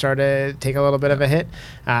health can start to take a little bit of a hit.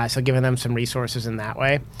 So giving them some resources in that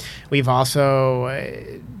way. We've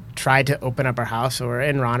also tried to open up our house. So we're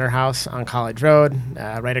in Ronner House on College Road,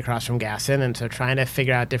 right across from Gaston. And so trying to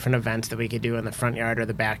figure out different events that we could do in the front yard or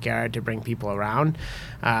the backyard to bring people around.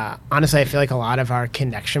 Honestly, I feel like a lot of our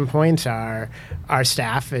connection points are our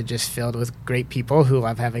staff is just filled with great people who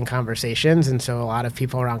love having conversations. And so a lot of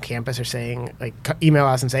people around campus are saying, like, email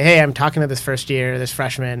us and say, hey, I'm talking to this this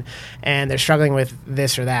freshman, and they're struggling with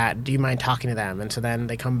this or that. Do you mind talking to them? And so then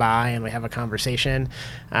they come by and we have a conversation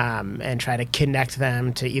and try to connect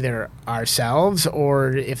them to either ourselves,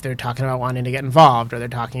 or if they're talking about wanting to get involved, or they're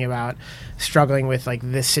talking about struggling with, like,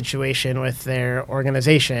 this situation with their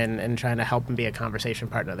organization and trying to help them be a conversation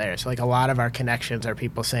partner there. So, like, a lot of our connections are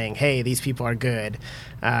people saying, hey, these people are good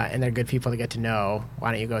and they're good people to get to know.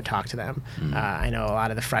 Why don't you go talk to them? I know a lot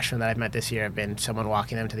of the freshmen that I've met this year have been someone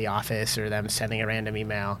walking them to the office or them sending a random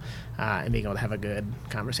email and being able to have a good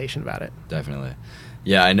conversation about it. Definitely.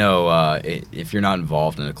 Yeah, I know if you're not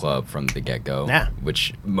involved in a club from the get-go,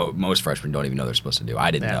 which most freshmen don't even know they're supposed to do. I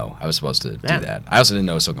didn't know I was supposed to do that. I also didn't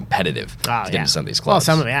know it was so competitive to get into some of these clubs.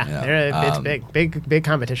 Well, some of them, it's big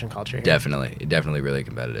competition culture here. Definitely really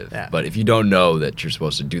competitive. Yeah. But if you don't know that you're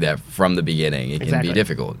supposed to do that from the beginning, it can be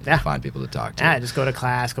difficult to find people to talk to. Yeah, just go to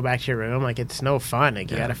class, go back to your room. Like, it's no fun. Like,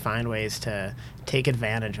 you got to find ways to take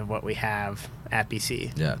advantage of what we have at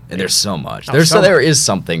BC. Yeah, and there's so much. There is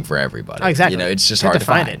something for everybody. Oh, exactly. It's just hard to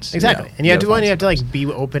find it. Exactly. And you have to like be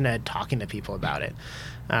open to talking to people about it.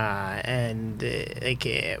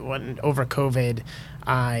 When over COVID,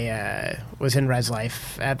 I was in Res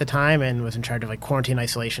Life at the time and was in charge of, like, quarantine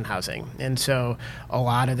isolation housing. And so a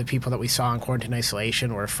lot of the people that we saw in quarantine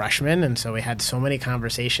isolation were freshmen. And so we had so many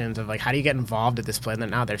conversations of, like, how do you get involved at this place? And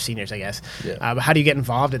now they're seniors, I guess. Yeah. But how do you get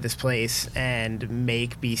involved at this place and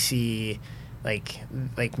make BC make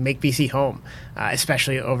BC home,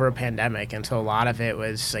 especially over a pandemic. And so a lot of it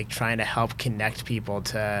was, like, trying to help connect people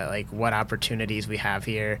to, like, what opportunities we have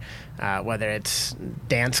here, whether it's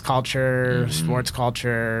dance culture, sports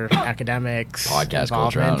culture, academics, podcast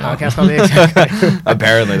culture. Exactly.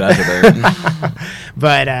 Apparently that's a thing.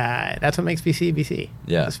 But that's what makes BC BC.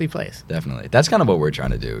 Yeah. It's a sweet place. Definitely. That's kind of what we're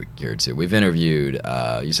trying to do here too. We've interviewed,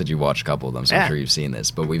 you said you watched a couple of them, so I'm sure you've seen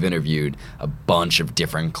this, but we've interviewed a bunch of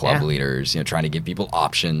different club leaders, trying to give people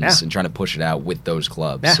options and trying to push it out with those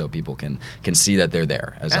clubs so people can see that they're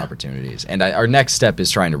there as opportunities. And our next step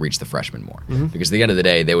is trying to reach the freshmen more because at the end of the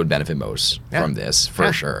day, they would benefit most from this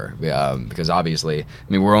for sure. Because obviously, I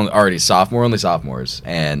mean, we're only sophomores,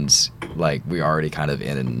 and like we already kind of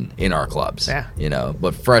in our clubs, you know.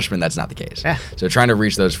 But freshmen, that's not the case. So trying to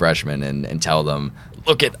reach those freshmen and tell them,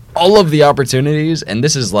 look at all of the opportunities, and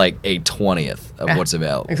this is like a 20th of what's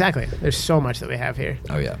available. Exactly. There's so much that we have here.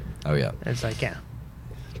 Oh yeah. It's like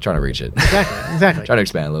trying to reach it. Exactly. Trying to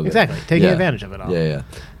expand a little bit. Exactly. Taking advantage of it all. Yeah.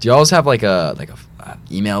 Do you always have like a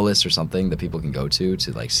email list or something that people can go to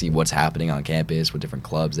like see what's happening on campus, what different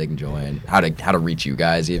clubs they can join, how to reach you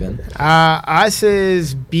guys even? Us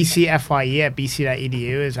is BCFYE at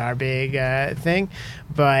bc.edu is our big thing,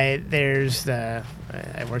 but there's I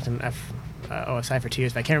worked in OSI for 2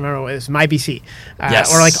 years, but I can't remember what it was. MyBC.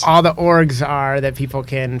 Or like all the orgs are that people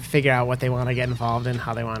can figure out what they want to get involved in,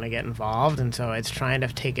 how they want to get involved. And so it's trying to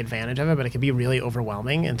take advantage of it, but it can be really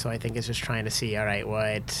overwhelming. And so I think it's just trying to see, all right,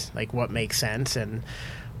 what makes sense and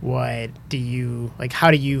how do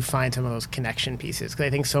you find some of those connection pieces? Because I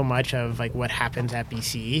think so much of like what happens at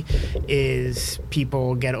BC is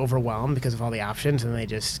people get overwhelmed because of all the options and they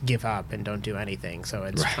just give up and don't do anything. So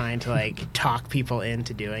it's trying to like talk people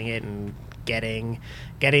into doing it and getting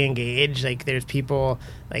engaged. Like there's people,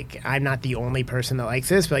 like I'm not the only person that likes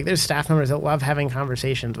this, but like there's staff members that love having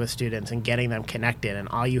conversations with students and getting them connected, and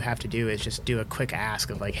all you have to do is just do a quick ask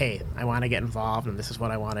of like, hey, I want to get involved and this is what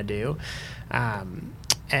I want to do.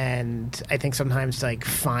 And I think sometimes to like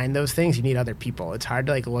find those things, you need other people. It's hard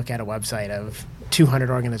to like look at a website of 200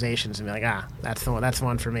 organizations and be like, that's the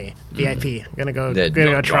one for me. VIP. I'm gonna go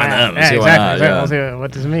try them. Exactly. We'll see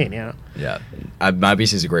what does it mean, you know? Yeah.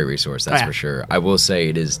 MyBC is a great resource, that's for sure. I will say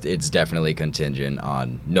it's definitely contingent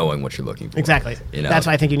on knowing what you're looking for. Exactly. You know? That's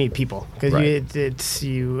why I think you need people. Because it's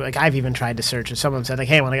like I've even tried to search, if someone said like,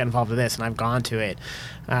 hey, I want to get involved with this, and I've gone to it.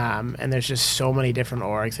 And there's just so many different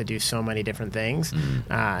orgs that do so many different things.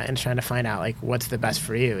 And trying to find out like what's the best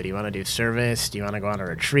for you. Do you want to do service? Do you want to go on a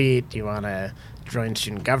retreat? Do you want to join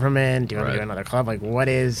student government? Do you want to do another club? Like what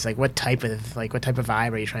type of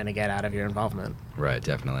vibe are you trying to get out of your involvement? Right,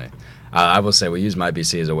 definitely. I will say we use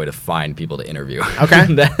MyBC as a way to find people to interview.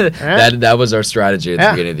 Okay. that was our strategy at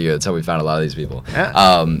the beginning of the year. That's how we found a lot of these people.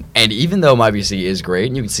 And even though MyBC is great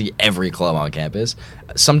and you can see every club on campus,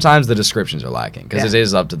 sometimes the descriptions are lacking because it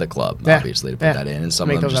is up to the club, obviously, to put that in, and some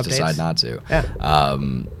of them just decide not to.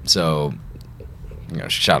 So I'm going to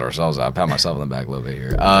shout ourselves out, pat myself on the back a little bit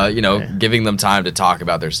here. Giving them time to talk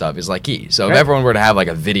about their stuff is like key. So if everyone were to have like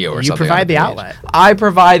a video or something, you provide the outlet. I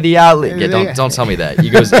provide the outlet. Yeah, don't tell me that.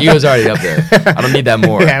 Ego's already up there. I don't need that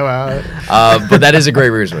more. But that is a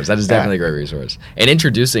great resource. That is definitely a great resource. And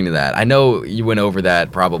introducing to that, I know you went over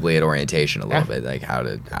that probably at orientation a little bit, like how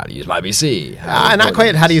to use MyBC. Not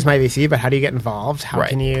quite how to use MyBC, but how do you get involved? How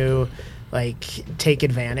can you like take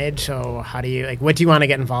advantage? So how do you what do you want to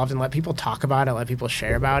get involved in? Let people talk about it, let people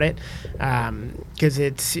share about it,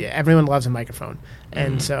 because everyone loves a microphone.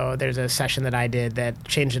 And so there's a session that I did that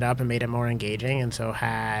changed it up and made it more engaging, and so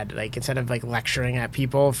had instead of lecturing at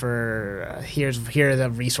people for here are the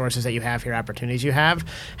resources that you have, here are opportunities you have,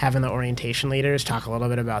 having the orientation leaders talk a little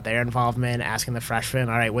bit about their involvement, asking the freshmen,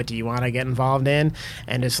 all right, what do you want to get involved in,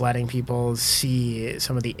 and just letting people see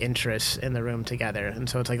some of the interests in the room together. And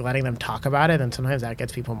so it's letting them talk about it, and sometimes that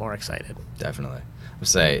gets people more excited. Definitely.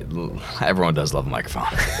 Say everyone does love a microphone.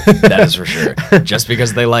 That is for sure. Just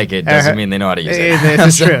because they like it doesn't mean they know how to use it.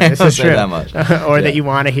 This is true. This is true. That much. That you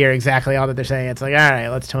want to hear exactly all that they're saying. It's like, all right,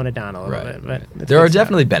 let's tone it down a little bit. But there are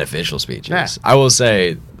definitely beneficial speeches. I will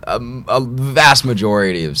say a vast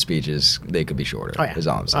majority of speeches, they could be shorter. Is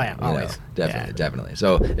all I'm saying. Always. Definitely.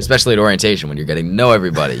 So especially at orientation, when you're getting to know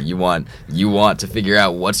everybody, you want to figure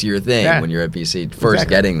out what's your thing when you're at BC first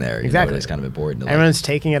getting there. Exactly. It's kind of important. Everyone's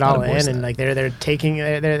taking it all in, and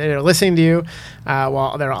they're listening to you,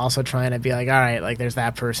 while they're also trying to be like, all right, there's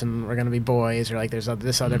that person, we're gonna be boys, or there's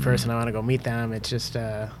this other person, I want to go meet them. It's just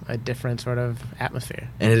a different sort of atmosphere.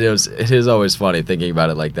 And it is always funny thinking about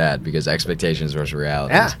it like that, because expectations versus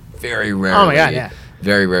reality is very rarely.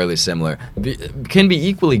 Very rarely similar. Can be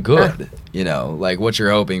equally good. What you're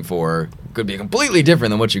hoping for could be completely different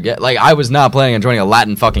than what you get. I was not planning on joining a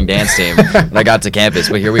Latin fucking dance team when I got to campus,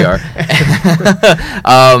 but here we are.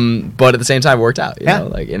 But at the same time, it worked out.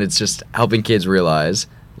 And it's just helping kids realize,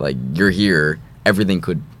 you're here. Everything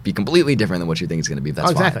could be completely different than what you think it's going to be.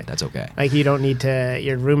 That's exactly. fine. That's okay. Like, you don't need to,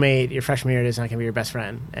 your roommate, your freshman year is not going to be your best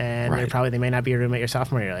friend. And they may not be your roommate your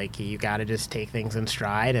sophomore year. Like, you got to just take things in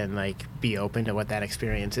stride and, like, be open to what that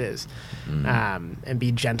experience is. And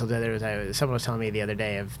be gentle to others. Someone was telling me the other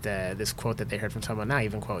day of this quote that they heard from someone, not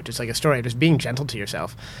even quote, just like a story, just being gentle to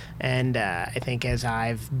yourself. And I think as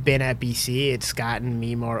I've been at BC, it's gotten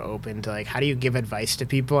me more open to, like, how do you give advice to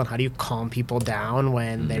people and how do you calm people down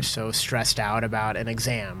when they're so stressed out about an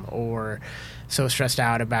exam or so stressed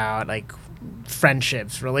out about, like,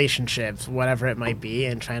 friendships, relationships, whatever it might be,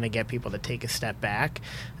 and trying to get people to take a step back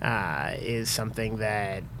is something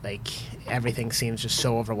that, like, everything seems just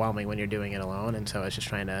so overwhelming when you're doing it alone. And so it's just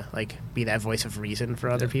trying to, like, be that voice of reason for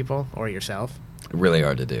other people or yourself. Really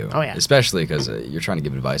hard to do. Oh, yeah. Especially because you're trying to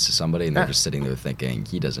give advice to somebody and they're just sitting there thinking,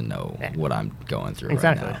 he doesn't know what I'm going through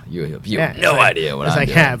right now. You have no idea what I'm doing. It's like,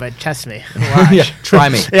 yeah, but test me. Watch. Try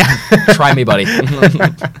me. Try me, buddy.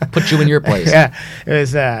 Put you in your place. Yeah. It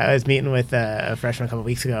was, I was meeting with a freshman a couple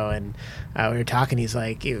weeks ago, and we were talking. He's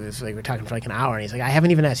like, we were talking for like an hour, and he's like, I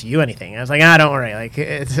haven't even asked you anything. I was like, don't worry. Like,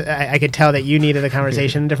 I could tell that you needed the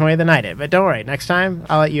conversation a different way than I did, but don't worry. Next time,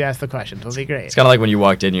 I'll let you ask the questions. It'll be great. It's kind of like when you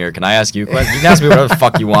walked in here. Can I ask you a question? You can ask me whatever the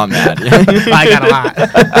fuck you want, man. I got a lot.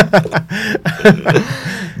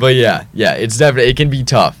 But yeah, it's definitely, it can be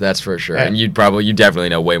tough. That's for sure. And you definitely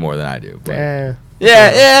know way more than I do. But a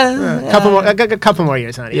couple more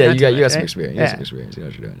years on it. Yeah, you got some experience. You got some experience. You know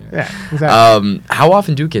what you're doing. Yeah, exactly. How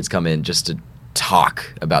often do kids come in just to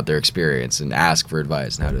talk about their experience and ask for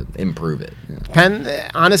advice and how to improve it?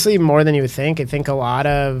 Honestly, more than you would think. I think a lot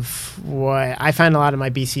of what I find, a lot of my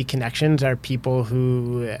BC connections are people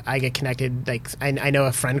who I get connected, like I know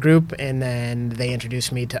a friend group, and then they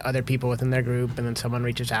introduce me to other people within their group, and then someone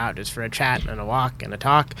reaches out just for a chat and a walk and a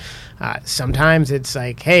talk. Sometimes it's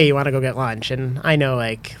like, hey, you want to go get lunch? And I know,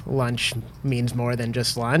 like, lunch means more than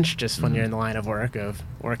just lunch, just when you're in the line of work of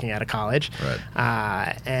working at a college. Right.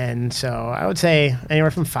 And so I would say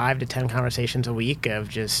anywhere from 5 to 10 conversations a week of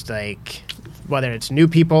just, like, whether it's new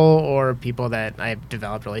people or people that I've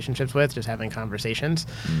developed relationships with, just having conversations.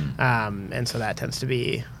 And so that tends to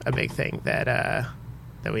be a big thing that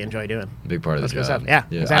we enjoy doing. Big part of the job. Yeah,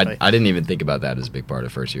 exactly. I didn't even think about that as a big part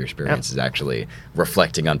of first year experience, is actually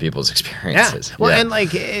reflecting on people's experiences. Yeah. Well, and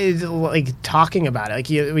like talking about it. Like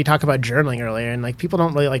we talked about journaling earlier, and like people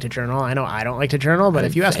don't really like to journal. I know I don't like to journal, but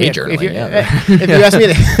if you ask me, if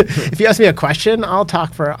you ask me a question, I'll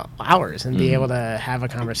talk for hours and be able to have a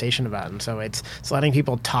conversation about it. And so it's letting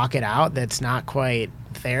people talk it out. That's not quite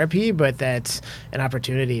therapy, but that's an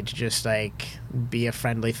opportunity to just, like, be a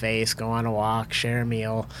friendly face, go on a walk, share a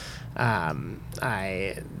meal. It's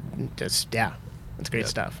great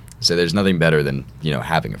stuff. So there's nothing better than,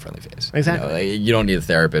 having a friendly face. Exactly. You don't need a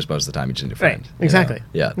therapist most of the time. You just need a friend. Right. Exactly.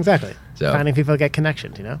 Yeah. Exactly. So finding people that get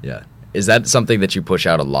connections, Yeah. Is that something that you push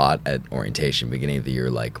out a lot at orientation, beginning of the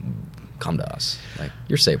year, like, come to us, like,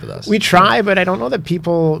 you're safe with us? We try, but I don't know that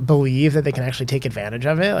people believe that they can actually take advantage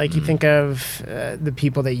of it. Like, you think of the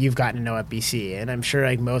people that you've gotten to know at BC, and I'm sure,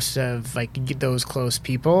 like, most of, like, those close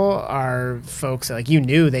people are folks that, like, you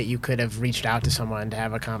knew that you could have reached out to someone to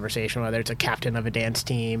have a conversation, whether it's a captain of a dance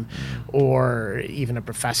team or even a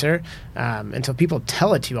professor. And so people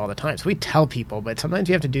tell it to you all the time. So we tell people, but sometimes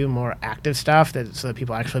you have to do more active stuff so that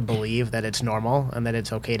people actually believe that it's normal and that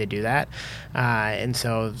it's okay to do that. And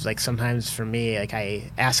so, like, sometimes for me, like,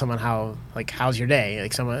 I ask someone how's your day?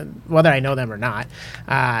 Like, someone, whether I know them or not.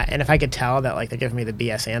 And if I could tell that, like, they're giving me the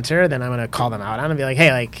BS answer, then I'm going to call them out on and be like,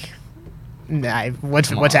 hey, like,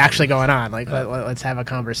 what's actually going on? Like, let's have a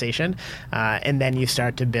conversation. And then you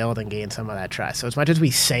start to build and gain some of that trust. So as much as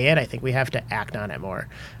we say it, I think we have to act on it more.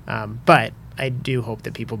 But I do hope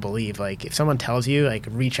that people believe, like, if someone tells you, like,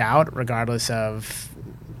 reach out, regardless of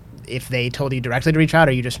if they told you directly to reach out,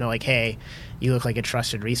 or you just know, like, hey, you look like a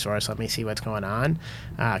trusted resource, let me see what's going on.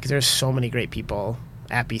 Because there's so many great people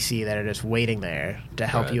at BC that are just waiting there to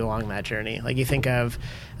help you along that journey. Like, you think of,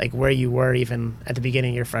 like, where you were even at the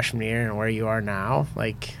beginning of your freshman year and where you are now,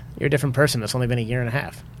 like, you're a different person. It's only been a year and a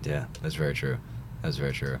half. Yeah, that's very true. That's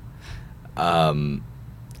very true.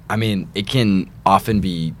 I mean, it can often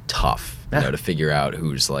be tough, to figure out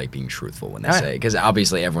who's, like, being truthful when they say, because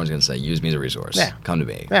obviously everyone's going to say, use me as a resource. Come to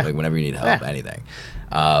me. Like, whenever you need help, anything.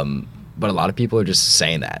 but a lot of people are just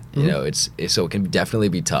saying that. You know, it's so it can definitely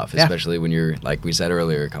be tough, especially when you're, like we said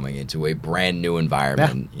earlier, coming into a brand new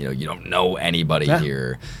environment. You know, you don't know anybody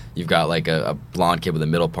here. You've got like a blonde kid with a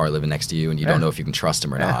middle part living next to you, and you don't know if you can trust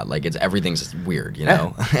him or not. Like everything's weird, you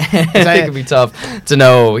know. It can be tough to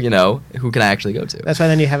know, you know, who can I actually go to. That's why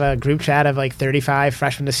then you have a group chat of like 35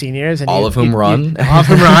 freshmen to seniors, and all of whom run, and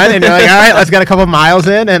you're like, all right, let's get a couple miles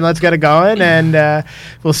in and let's get it going, and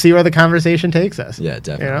we'll see where the conversation takes us. Yeah,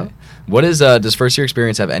 definitely. You know? What is does First Year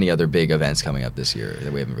Experience have any other big events coming up this year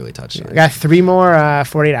that we haven't really touched on? We got 3 more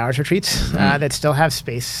 48 hours retreats that still have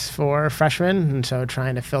space for freshmen, and so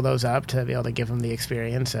trying to fill those up to be able to give them the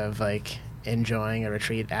experience of like enjoying a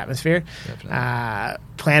retreat atmosphere.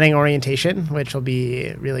 Planning orientation, which will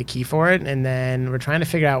be really key for it, and then we're trying to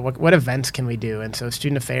figure out what events can we do. And so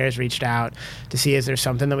Student Affairs reached out to see is there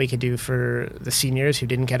something that we could do for the seniors who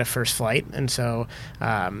didn't get a first flight. And so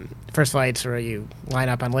first flights where you line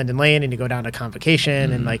up on Linden Lane and you go down to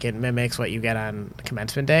convocation, and like it mimics what you get on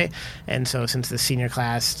commencement day. And so since the senior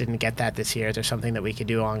class didn't get that this year, is there something that we could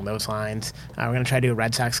do along those lines? We're going to try to do a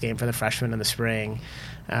Red Sox game for the freshmen in the spring.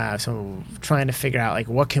 So trying to figure out like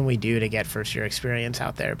what can we do to get first year experience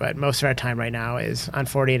out there. But most of our time right now is on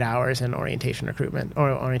 48 hours and orientation recruitment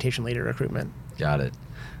or orientation leader recruitment. Got it.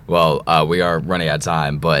 Well, we are running out of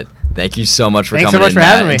time, but thank you so much for coming so much in, for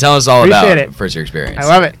having me. and telling us all Appreciate about it. First Year Experience. I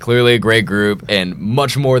love it. Clearly a great group and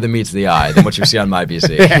much more than meets the eye than what you see on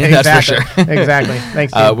MyBC. Yeah, That's for sure. Exactly.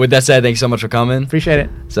 Thanks, Steve. With that said, thanks so much for coming. Appreciate it.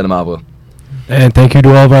 Send them out, Will. And thank you to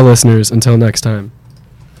all of our listeners. Until next time.